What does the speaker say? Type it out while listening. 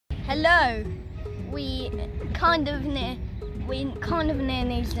Hello. We kind of near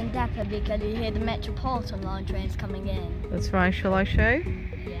Eastern Depot because you hear the Metropolitan line trains coming in. That's right. Shall I show?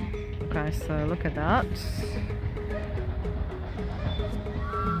 Yeah. Okay, so look at that.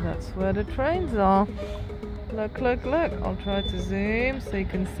 That's where the trains are. Look, look, look. I'll try to zoom so you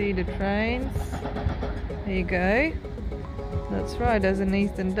can see the trains. There you go. That's right, there's an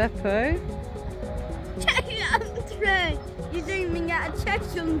Eastern Depot. Cheshire train! You're zooming at a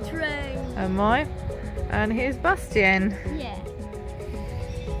Cheshire train! Am I? And here's Bastion. Yeah.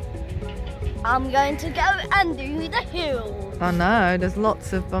 I'm going to go and do the hills. I know, there's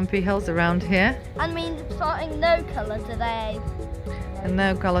lots of bumpy hills around here. I mean, it's starting no colour today. And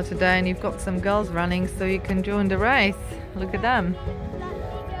no colour today, and you've got some girls running so you can join the race. Look at them. Let me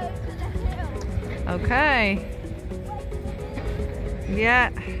go to the hills. Okay.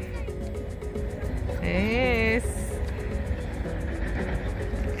 Yeah. Yes.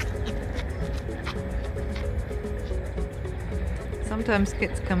 Sometimes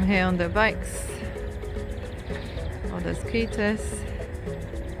kids come here on their bikes or their scooters.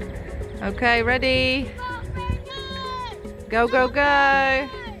 Okay, ready? Go, go, go!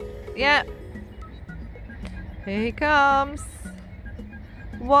 Yeah. Here he comes.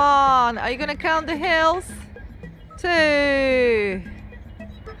 1. Are you gonna count the hills? 2,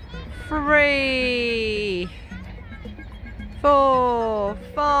 3, 4,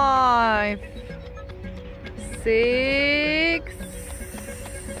 5, 6,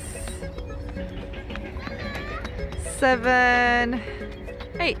 7,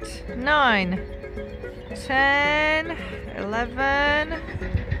 8, 9, 10, 11,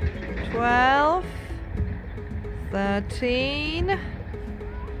 12, 13,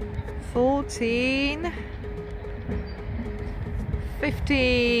 14,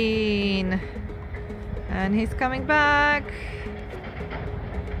 15, and he's coming back.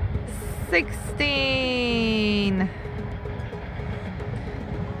 16,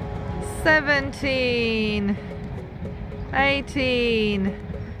 17, 18,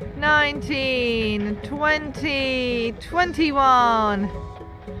 19, 20, 21,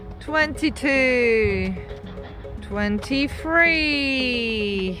 22,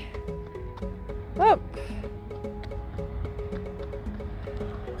 23. Up.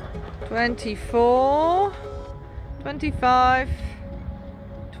 24, 25,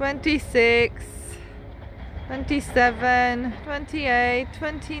 26, 27, 28,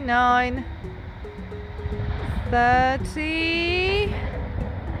 29, 30,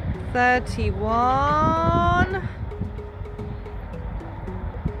 31,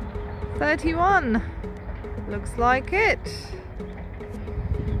 31. Looks like it.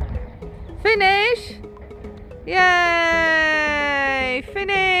 Finish! Yay!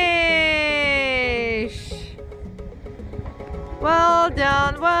 Finish! Well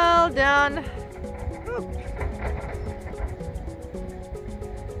done, well done.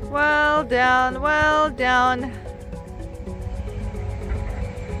 Well done, well done.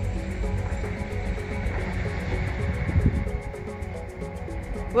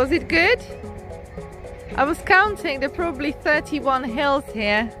 Was it good? I was counting, there are probably 31 hills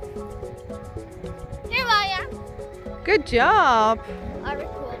here. Here I am. Good job. I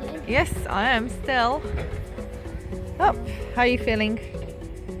recorded. Yes, I am still. Oh, how are you feeling?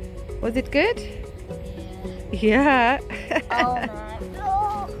 Was it good? Yeah. Oh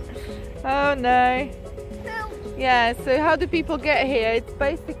no. Oh no. Help. Yeah, so how do people get here? It's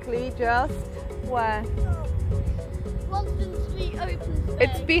basically just where? London Street open space.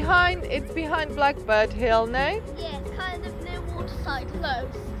 It's behind Blackbird Hill, no? Yeah, it's kind of near Waterside Close.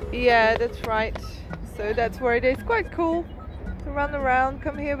 Yeah, that's right. So that's where it is. Quite cool to run around,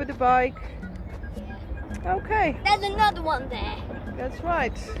 come here with a bike. Okay. There's another one there That's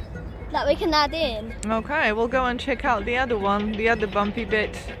right. that we can add in. Okay, we'll go and check out the other one, the other bumpy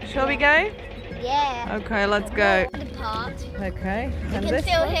bit. Shall we go? Yeah. Okay, let's go. The part. Okay. You And can this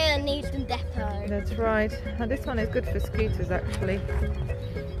still one? hear an Eastern Depot. That's right. And this one is good for scooters actually.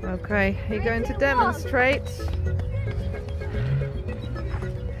 Okay, are you going to demonstrate?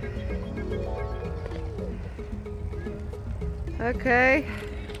 Okay.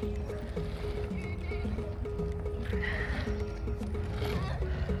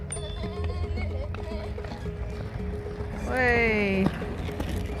 Way.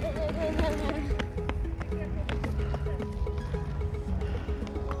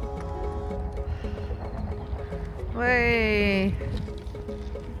 Way.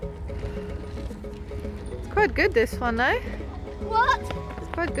 It's quite good this one, no? What? It's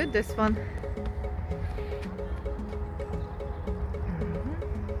quite good this one.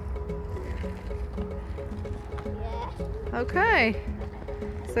 Yeah. Okay.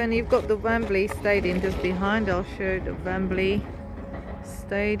 So and you've got the Wembley Stadium just behind. I'll show you the Wembley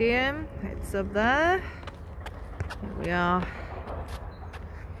Stadium. It's up there. Here we are.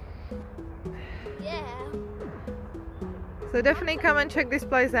 Yeah. So definitely come and check this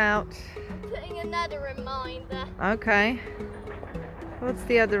place out. I'm putting another reminder. Okay. What's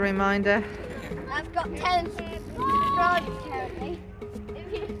the other reminder? I've got 10 subscribers currently.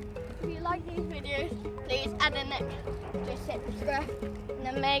 If you like these videos, please add a next. Just hit subscribe, and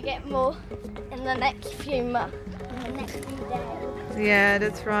then may get more in the next few months, in the next few days. Yeah,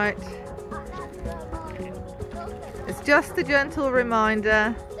 that's right. It's just a gentle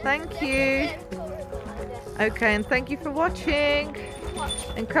reminder. Thank you. Okay, and thank you for watching.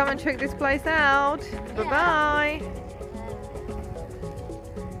 And come and check this place out. Bye bye.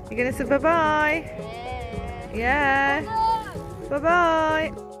 You're gonna say bye bye? Yeah. Yeah. Bye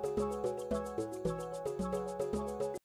bye.